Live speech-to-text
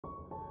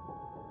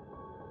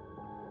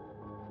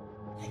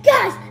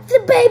Guys,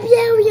 the baby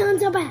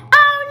aliens are back.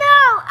 Oh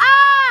no!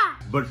 Ah!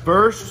 But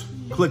first,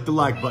 click the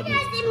like button.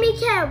 Guys, it's me,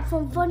 Cat,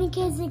 from Funny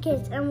Kids and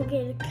Kids, and we're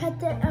gonna cut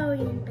the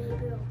alien baby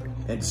open.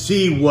 And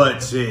see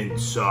what's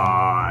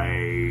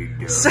inside.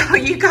 So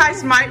you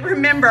guys might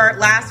remember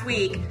last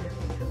week,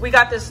 we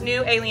got this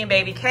new alien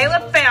baby.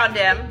 Caleb found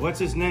him. What's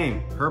his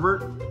name?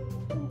 Herbert?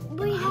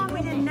 We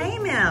didn't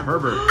name him.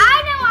 Herbert.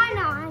 I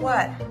know.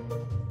 What?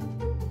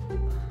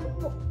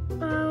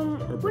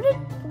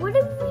 What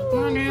did we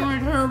name? My name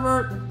is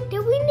Herbert.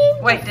 Did we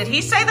name? Wait, did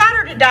he say that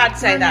or did Dad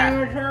say that? My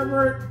name is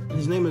Herbert.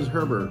 His name is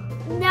Herbert.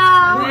 No.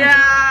 No.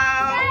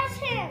 That's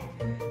him.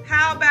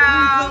 How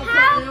about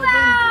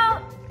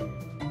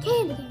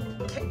Candy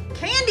Cane?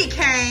 Candy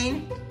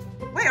Cane?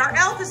 Wait, our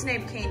elf is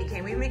named Candy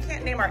Cane. We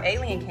can't name our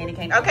alien Candy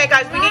Cane. Okay,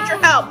 guys, we need your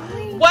help.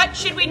 What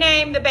should we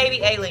name the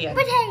baby alien?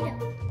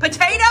 Potato.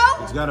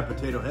 Potato? He's got a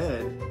potato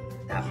head.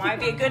 That might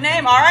be a good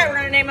name. All right, we're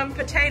gonna name him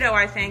Potato,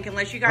 I think,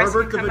 unless you guys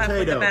Herbert can come the up with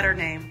Potato. a better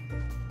name.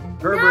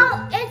 Herbert.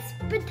 No, it's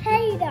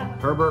potato.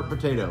 Herbert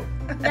Potato.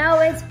 No,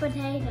 it's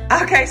potato.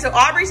 Okay, so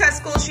Aubrey's at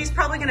school. She's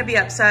probably gonna be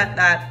upset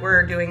that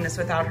we're doing this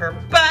without her,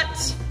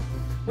 but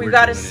we've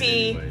got to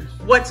see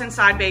what's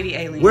inside baby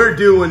alien. We're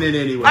doing it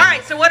anyway. All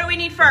right, so what do we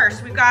need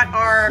first? We've got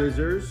our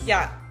scissors.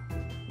 Yeah,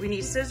 we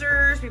need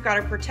scissors. We've got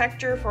a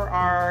protector for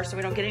our, so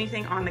we don't get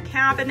anything on the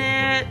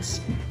cabinet.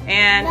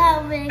 And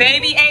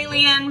baby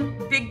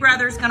alien, Big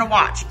Brother's gonna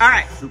watch. All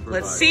right,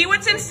 let's see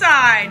what's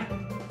inside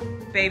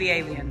baby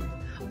alien.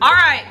 All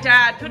right,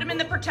 Dad, put him in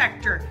the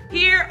protector.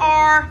 Here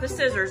are the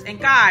scissors. And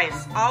guys,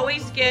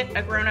 always get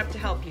a grown-up to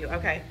help you,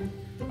 okay?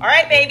 All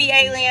right, baby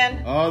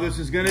alien. Oh, this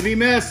is gonna be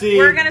messy.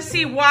 We're gonna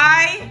see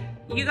why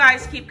you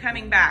guys keep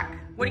coming back.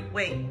 What do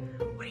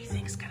you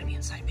think is gonna be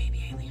inside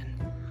baby alien?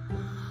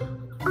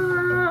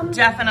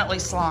 Definitely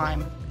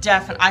slime.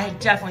 I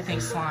definitely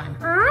think slime.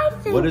 I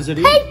think what is it?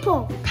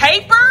 Paper.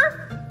 Paper?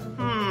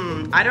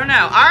 I don't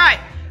know. All right,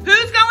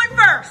 who's going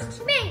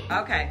first? Me.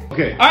 Okay.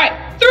 Okay. All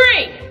right,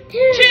 3,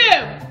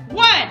 2,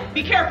 1.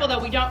 Be careful though,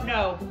 we don't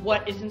know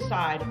what is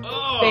inside.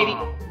 Oh, baby.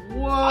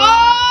 What?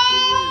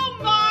 Oh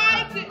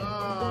my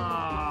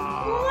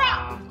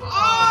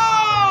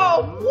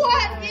Oh,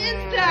 what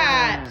is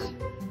that?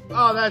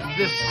 Oh, that's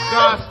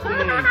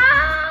disgusting.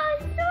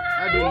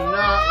 I do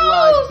not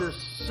like this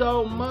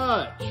so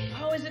much.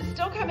 Oh, is it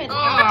still coming Oh.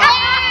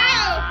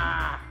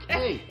 out?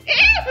 Hey.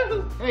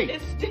 Ew! Hey.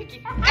 It's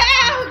sticky.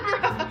 Ow,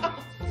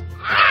 gross.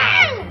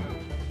 Ow!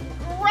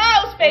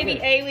 Gross, baby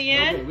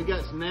alien. Okay, we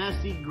got some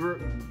nasty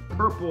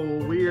purple,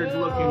 weird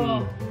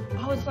looking.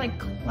 Oh, it's like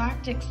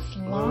galactic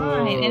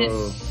slime, and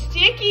it's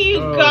sticky, you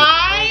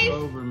guys. It's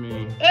all over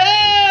me.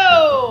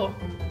 Ew!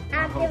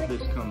 I hope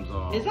this comes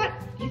off. Is that,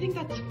 you think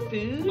that's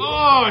food?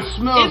 Oh, it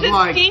smells Is it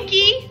like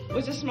stinky?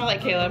 What does it smell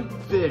like, Caleb?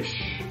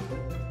 fish.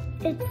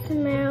 It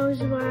smells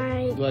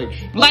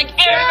Like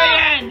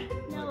alien!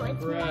 No,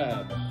 it's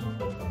crabs.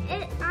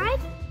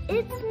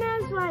 It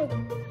smells like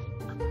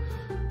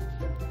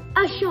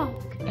a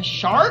shark. A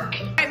shark?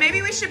 Right,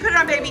 maybe we should put it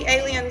on baby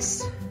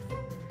alien's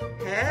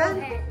head.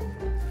 Okay.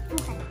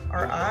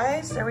 Or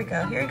eyes. There we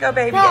go. Here you go,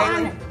 baby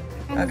alien.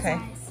 Okay.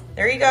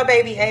 There you go,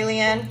 baby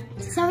alien.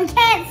 So we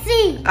can't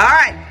see. All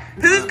right.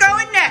 Who's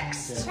going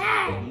next?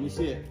 Let me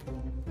see it.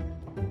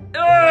 Ugh,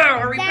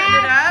 are we putting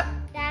it up?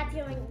 Dad's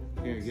going.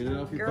 Here, get it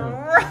off your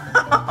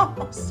phone.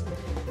 Gross.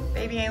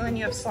 Baby alien,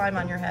 you have slime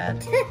on your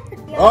head.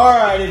 All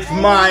right, it's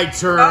my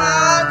turn.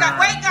 Oh, God.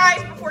 Wait,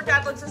 guys. Before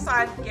Dad looks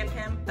aside, give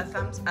him a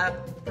thumbs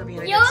up for being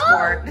a good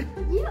sport.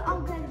 You are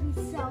going to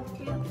be so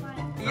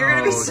terrified. You're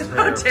going to be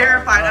so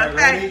terrified. All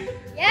right, Okay. ready?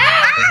 Yeah.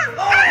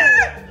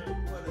 Ah!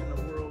 What in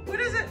the world? What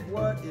is it?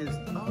 What is?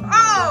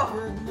 Oh.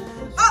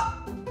 Goodness. Oh.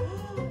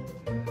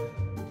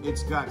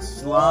 It's got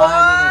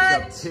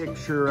slime and it's a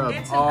picture of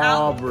It's an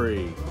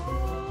Aubrey.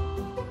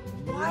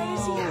 Why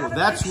does he have a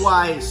That's picture?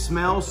 why it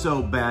smells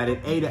so bad. It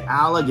ate an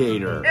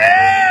alligator.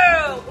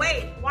 Ew!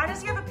 Wait, why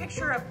does he have a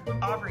picture of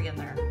Aubrey in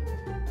there?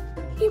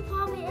 He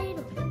probably ate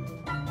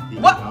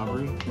him. What?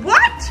 Aubrey?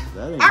 What?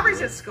 That ain't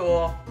Aubrey's at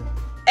school.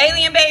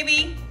 Alien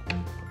baby,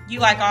 you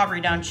like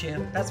Aubrey, don't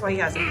you? That's why he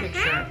has a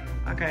picture.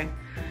 Okay.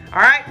 All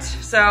right.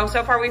 So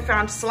far we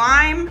found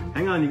slime.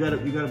 Hang on, you got a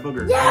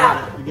booger.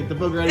 Yeah. You get the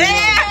booger out of your nose.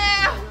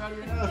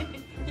 Yeah.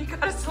 You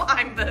got a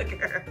slime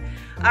booger.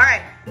 All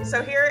right.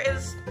 So here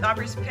is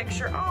Aubrey's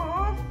picture.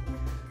 Oh.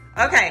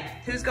 Okay.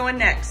 Who's going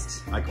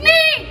next? I quit.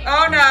 Me.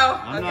 Oh no.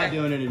 I'm not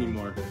doing it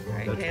anymore. All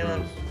right, That's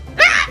Caleb.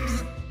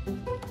 gross.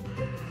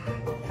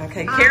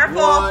 Okay. Careful.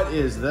 What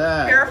is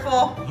that?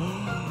 Careful.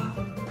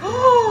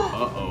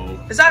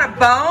 Uh-oh. Is that a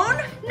bone?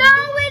 No,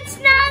 it's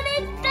not.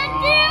 It's the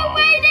deer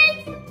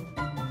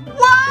waiting.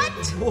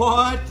 What?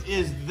 What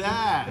is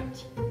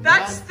that?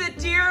 That's the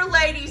deer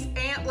lady's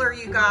antler,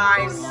 you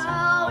guys.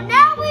 No,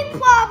 now we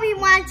probably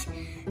want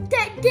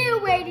the deer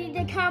waiting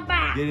to come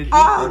back. Did it eat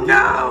Oh the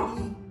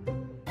no.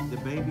 The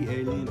baby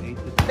alien ate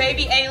the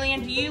Baby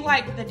alien, do you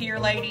like the deer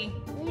lady?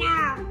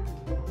 No.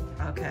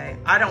 Okay,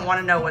 I don't want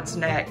to know what's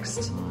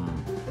next.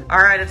 All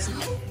right, it's,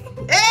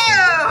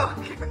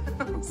 ew!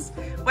 Gross.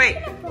 Wait,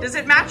 does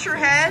it match your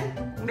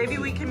head? Maybe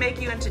we can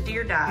make you into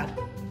Deer Dad.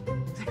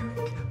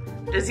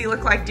 Does he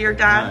look like Dear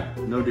Dad?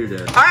 Right. No Dear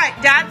Dad. All right,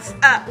 Dad's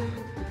up.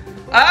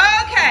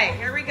 Okay,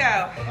 here we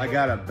go. I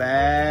got a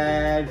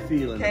bad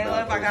feeling.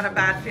 Caleb, I got a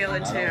bad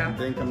feeling too. I don't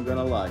think I'm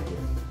gonna like it.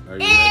 Are you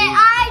ready?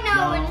 I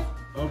know what it's.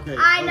 Okay.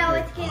 I know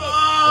it's getting.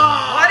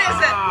 What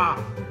is it? Oh!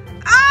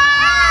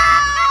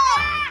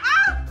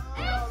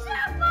 It's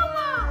super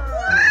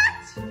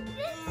What?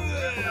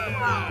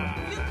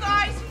 You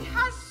guys, he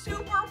has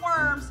super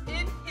worms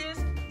in his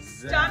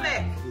stomach.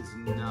 That is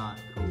not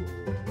cool.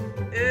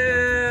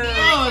 Ew.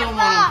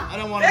 I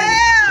don't want to.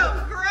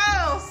 Ew,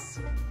 gross.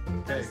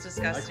 That's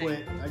disgusting.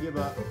 I quit. I give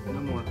up. No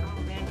more.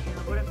 Oh man,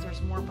 Caleb, what if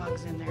there's more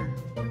bugs in there?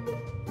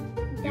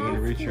 You want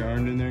to reach your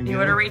arm in there and You get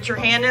want to it? reach your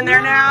hand in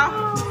there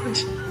now?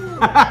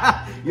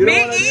 You don't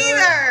Me wanna do it?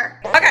 either.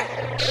 Okay.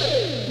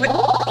 Wait.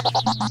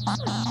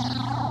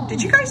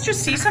 Did you guys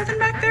just see something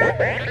back there?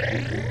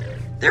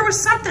 There was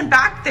something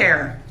back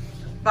there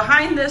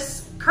behind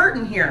this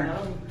curtain here.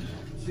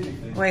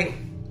 Wait.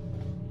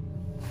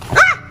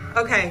 Ah!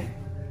 Okay.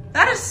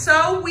 That is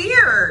so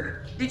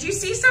weird. Did you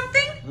see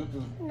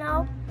something?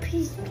 No,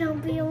 please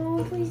don't be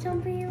alone. Please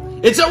don't be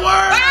alone. It's a worm!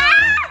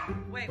 Ah!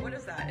 Wait, what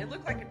is that? It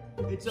looked like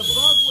a... It's a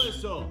bug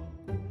whistle.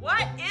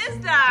 What is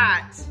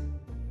that?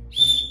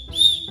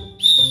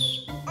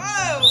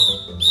 Oh!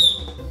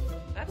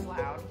 That's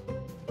loud.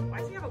 Why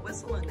does he have a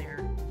whistle in there?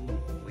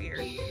 Weird.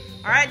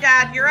 All right,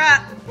 Dad, you're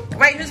up.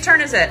 Wait, whose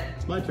turn is it?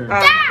 It's my turn.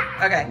 Oh,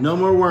 okay. No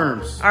more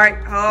worms. All right.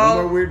 Oh.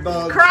 No more weird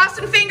bugs.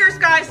 Crossing fingers,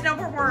 guys. No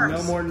more worms.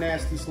 No more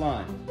nasty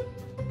slime.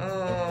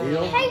 Oh.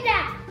 Deal? Hey,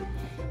 Dad.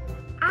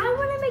 I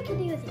want to make a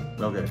deal with you.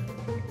 Okay.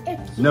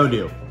 If No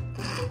deal.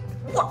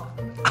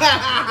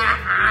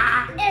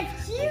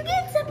 if you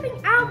get something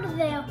out of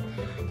there,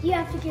 you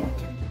have to give it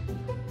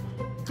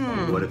to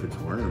me. What if it's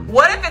worms?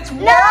 What if it's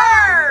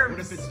What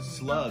worms? if it's a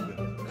slug?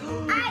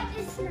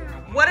 It's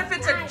not. What if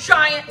it's a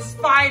giant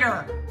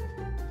spider?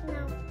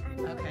 No,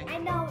 I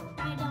know. Okay.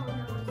 I don't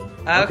know.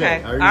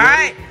 Okay. Are All you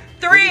right.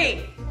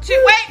 3,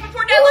 2. Wait,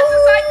 before Dad looks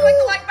aside, click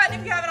the like button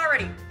if you haven't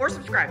already. Or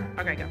subscribe.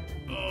 Okay, go.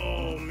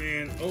 Oh,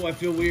 man. Oh, I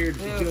feel weird.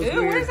 It feels Ew,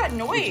 weird. what is that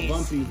noise? It's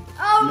bumpy.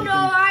 Oh, no,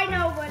 I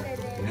know what it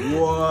is.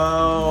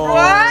 Whoa.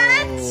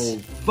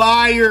 What?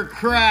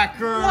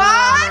 Firecrackers.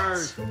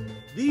 What?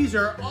 These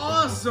are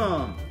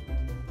awesome.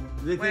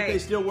 Do they think Wait. they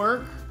still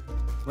work?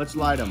 Let's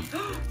light them.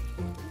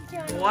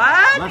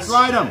 What? Let's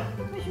light them.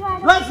 Which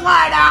one? Let's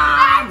light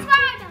them.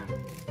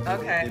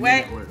 Okay, They wait.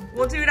 may not work.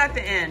 We'll do it at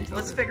the end.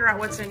 Let's figure out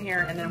what's in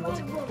here, and then we'll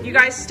do. You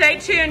guys stay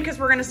tuned because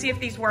we're gonna see if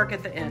these work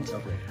at the end.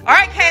 Okay. All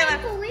right, Caleb.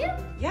 For real?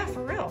 Yeah,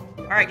 for real.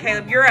 All right,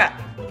 Caleb, you're up.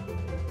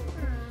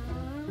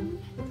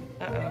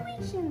 Uh-oh.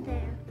 What's in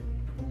there?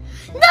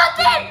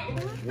 Nothing!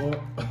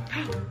 Whoa.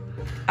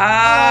 Oh,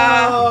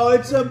 Oh,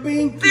 it's a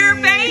binky. they're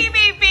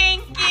baby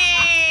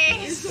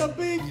binkies. It's a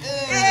binky.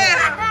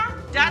 Yeah.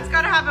 Dad's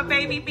gotta have a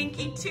baby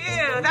binky too.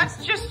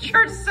 That's just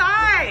your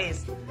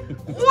size.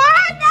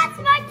 What? That's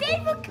my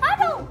favorite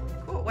cuddle.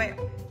 Cool. Wait,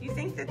 you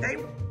think that they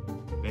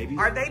Babies?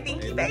 are they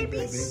binky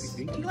babies?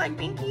 Do you like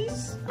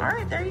binkies? All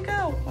right, there you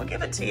go. We'll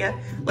give it to you.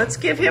 Let's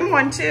give him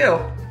one too.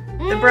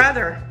 The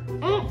brother.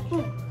 I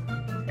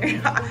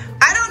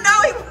don't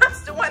know. He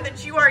wants the one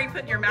that you already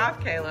put in your mouth,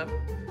 Caleb.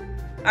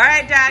 All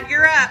right, Dad,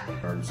 you're up.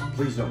 Worms.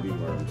 Please don't be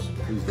worms.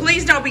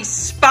 Please don't be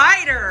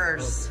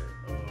spiders.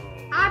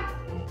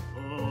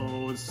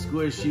 Oh, it's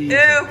squishy. Ew.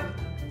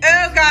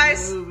 Ew,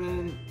 guys. It's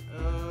moving.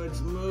 Oh, it's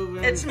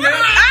moving. It's moving.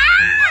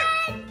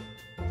 Ah!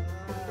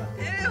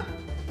 Ew.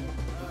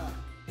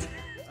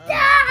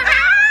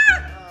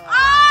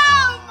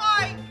 Oh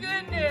my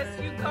goodness,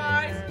 you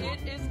guys.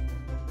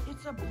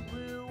 It's a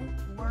blue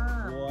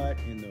worm. What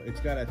in the? It's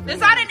got a. Is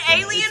that an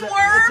alien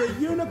worm? It's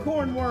a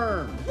unicorn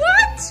worm.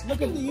 What?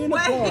 Look at the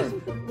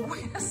unicorn.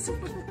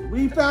 Wait.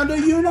 We found a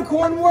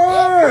unicorn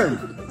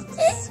worm.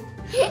 Is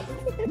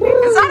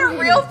that a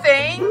real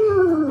thing?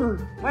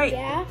 Wait.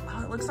 Yeah.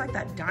 Oh, it looks like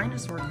that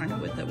dinosaur kind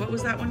of with it. What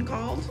was that one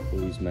called? Oh,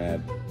 he's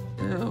mad.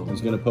 Ew.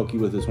 He's gonna poke you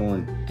with his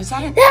horn. Is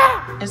that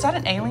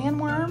an alien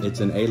worm? It's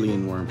an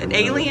alien worm. An from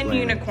another alien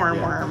planet. unicorn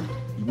Yeah. worm.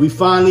 We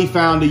finally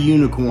found a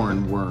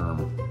unicorn worm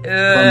Ew. from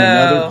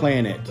another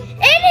planet.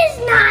 It is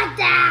not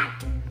that.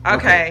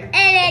 Okay.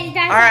 It is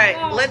that. All right,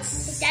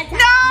 let's. No,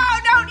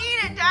 don't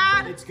eat it,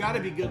 Dad. It's got to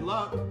be good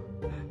luck.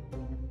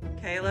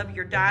 Caleb,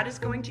 your dad is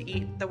going to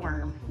eat the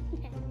worm.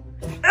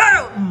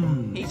 Oh!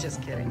 He's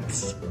just kidding.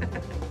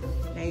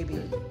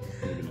 Maybe.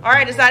 All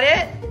right, is that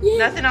it? Yeah.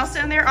 Nothing else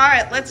in there? All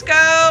right, let's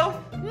go.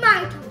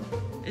 My turn.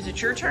 Is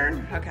it your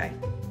turn? Okay.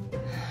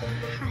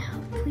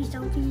 Please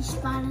don't be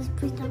spiders.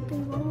 Please don't be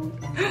wrong.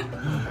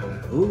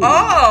 Ooh.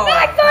 Oh!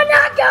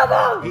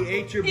 He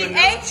ate your He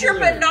binoculars. ate your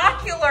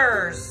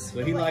binoculars.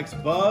 So he likes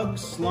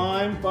bugs,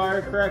 slime,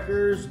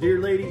 firecrackers, deer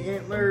lady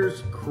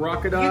antlers,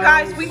 crocodiles. You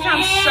guys, we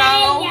found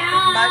so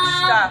much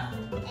stuff.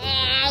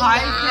 Hi,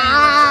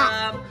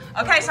 Caleb.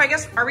 Okay, so I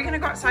guess, are we going to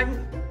go outside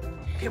and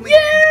can we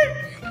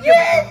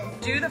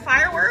do the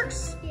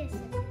fireworks? Yes.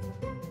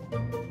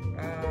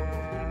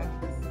 Uh,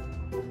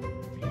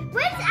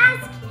 Let's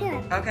ask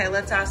him. okay,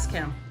 let's ask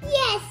him.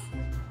 Yes.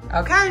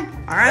 Okay,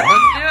 all right,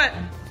 let's do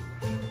it.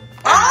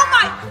 Oh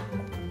my,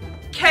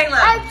 Caleb.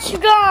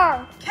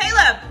 Edgar.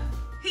 Caleb,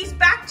 he's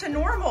back to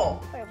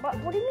normal. Wait,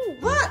 what do you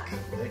mean? Look,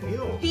 They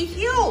healed. he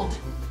healed.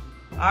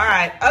 All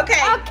right, okay.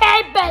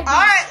 Okay, baby. All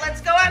right,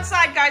 let's go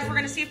outside, guys. We're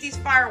gonna see if these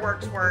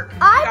fireworks work.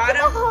 I'm Got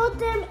gonna him? hold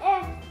them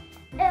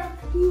if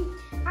he.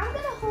 I'm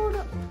gonna hold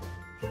him.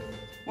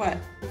 What?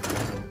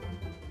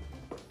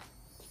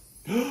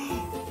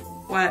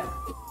 What?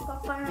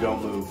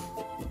 Don't move.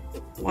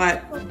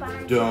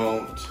 What?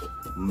 Don't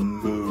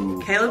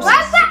move. Caleb's.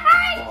 What's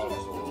behind you?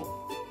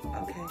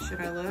 Okay,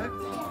 should I look?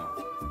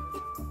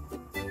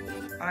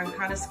 I'm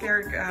kind of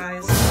scared,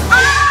 guys.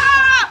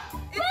 Ah!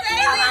 It's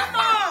Alien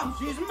Mom!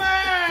 She's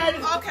mad!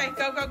 Okay,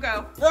 go, go,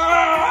 go.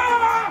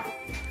 Ah!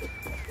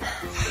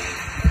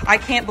 I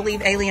can't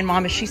believe Alien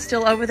Mom. Is she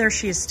still over there?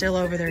 She is still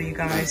over there, you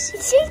guys.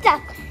 She's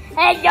up.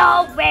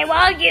 Hello, where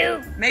are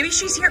you? Maybe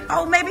she's here.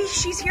 Oh, maybe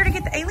she's here to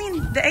get the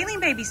alien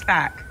babies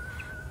back.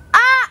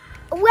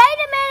 Wait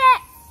a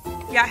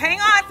minute. Yeah,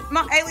 hang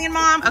on, Alien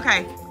Mom.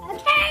 Okay.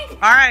 Okay.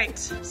 All right.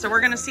 So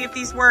we're gonna see if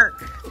these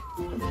work.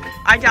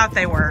 I doubt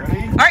they work.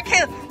 Ready? All right,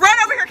 Caleb, run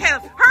over here,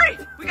 Caleb. Hurry.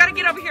 We gotta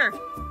get over here.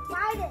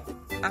 Find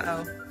it.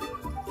 Uh-oh.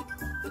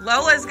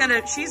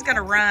 She's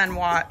gonna run,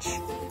 watch.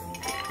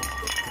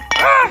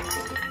 Ah!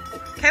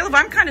 Caleb,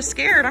 I'm kind of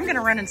scared. I'm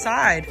gonna run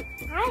inside.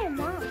 I am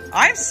not.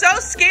 I'm so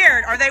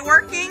scared. Are they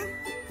working?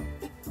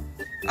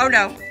 Oh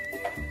no.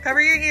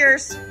 Cover your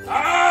ears.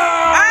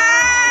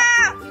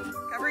 Ah!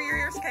 Cover your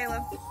ears,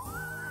 Caleb.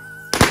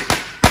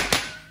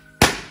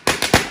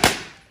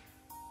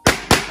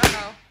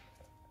 Uh-oh.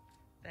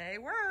 They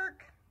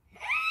work.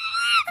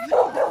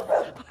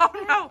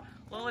 Oh no.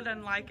 Lola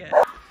doesn't like it.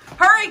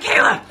 Hurry,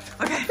 Caleb.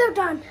 Okay. They're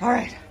done. All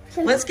right.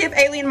 Let's give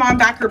Alien Mom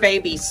back her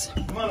babies.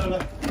 Come on,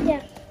 Lola.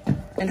 Yeah.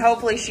 And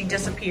hopefully she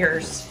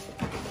disappears.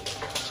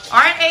 All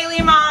right,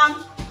 Alien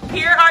Mom.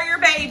 Here are your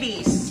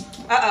babies.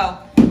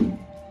 Uh-oh.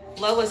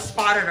 Lola's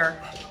spotted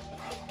her.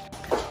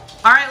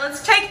 All right,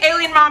 let's take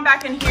Alien Mom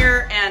back in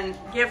here and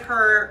give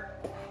her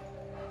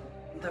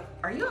the...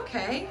 Are you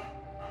okay?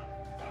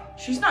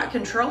 She's not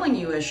controlling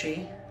you, is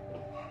she?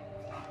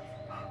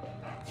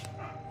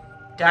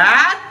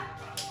 Dad?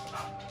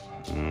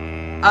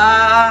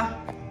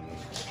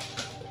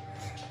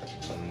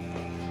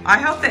 I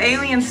hope the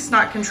alien's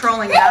not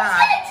controlling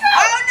Dad.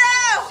 Oh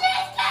no!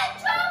 She's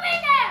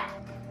controlling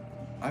him.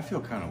 I feel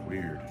kind of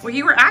weird. Well,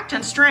 you were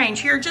acting strange.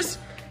 Here, just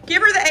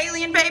give her the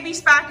alien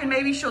babies back and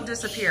maybe she'll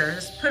disappear.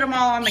 Just put them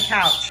all on the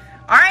couch.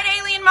 All right,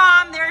 Alien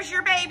Mom, there's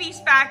your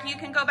babies back. You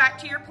can go back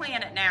to your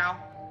planet now.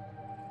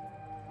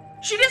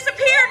 She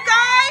disappeared,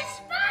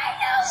 guys!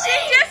 Finally. She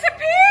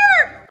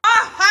disappeared!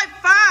 Oh,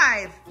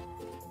 high five!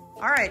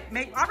 All right,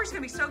 Aubrey's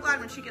gonna be so glad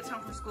when she gets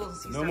home from school to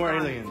see No more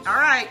gone. aliens. All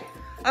right.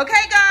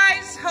 Okay,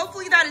 guys,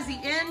 hopefully that is the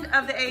end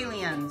of the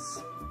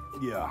aliens.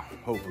 Yeah,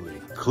 hopefully.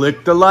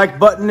 Click the like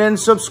button and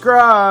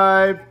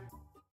subscribe.